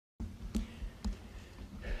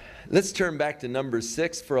Let's turn back to number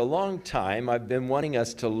 6. For a long time, I've been wanting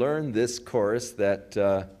us to learn this chorus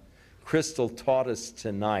that Crystal taught us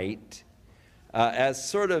tonight as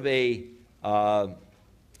sort of a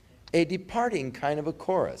departing kind of a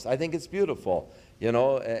chorus. I think it's beautiful, you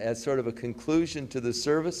know, as sort of a conclusion to the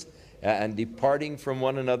service and departing from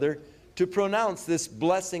one another, to pronounce this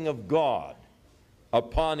blessing of God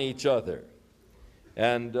upon each other.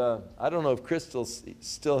 And I don't know if Crystal's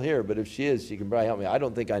still here, but if she is, she can probably help me. I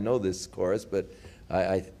don't think I know this chorus, but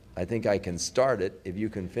I think I can start it if you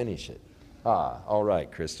can finish it. All right,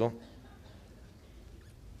 Crystal.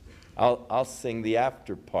 I'll sing the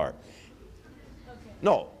after part. Okay.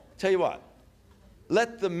 No, tell you what.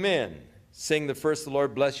 Let the men sing the first, the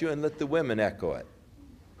Lord bless you, and let the women echo it.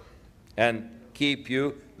 And keep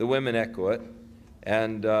you, the women echo it.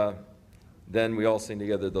 And then we all sing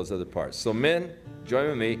together those other parts. So men, join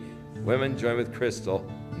with me. Women, join with Crystal.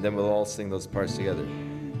 And then we'll all sing those parts together.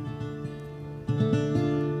 The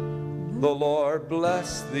Lord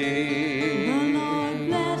bless thee. The Lord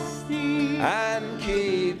bless thee. And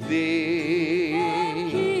keep thee.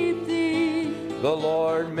 And keep thee. The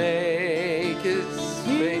Lord make his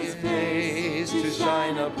face to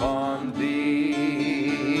shine upon thee.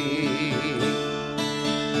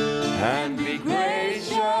 And be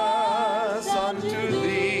gracious unto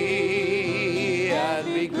thee, and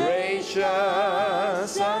be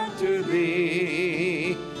gracious unto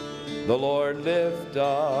thee. The Lord lift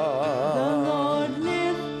up, The Lord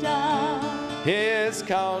lift up his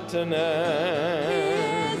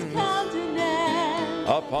countenance,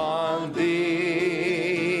 upon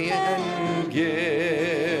thee, and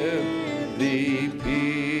give thee peace.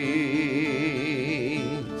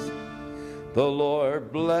 The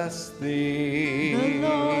Lord bless thee. The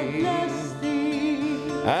Lord bless thee.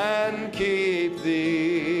 And keep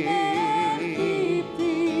thee. And keep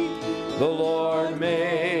thee. The Lord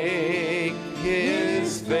make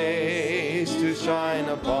his face to shine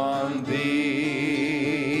upon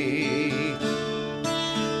thee,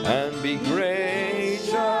 and be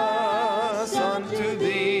gracious unto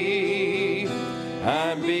thee,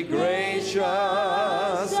 and be gracious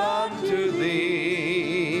unto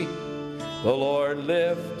thee. The Lord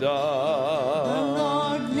lift up, The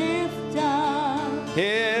Lord lift up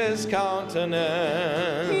his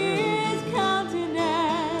countenance,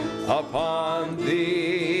 upon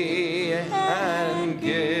thee, and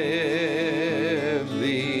give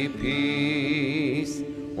thee peace.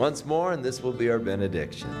 Once more, and this will be our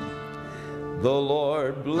benediction. The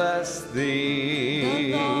Lord bless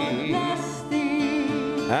thee. The Lord bless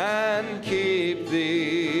thee. And keep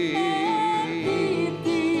thee. And keep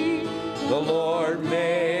thee. The Lord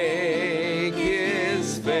make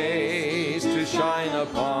his face to shine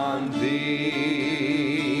upon thee,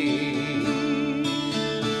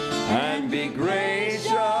 and be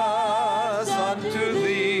gracious unto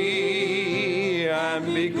thee,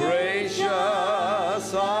 and be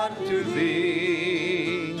gracious unto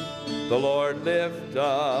thee. The Lord lift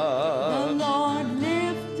up, The Lord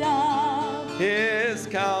lift up his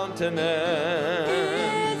countenance,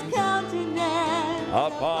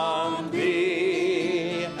 upon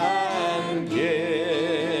thee, and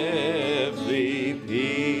give thee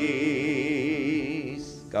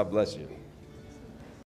peace. God bless you.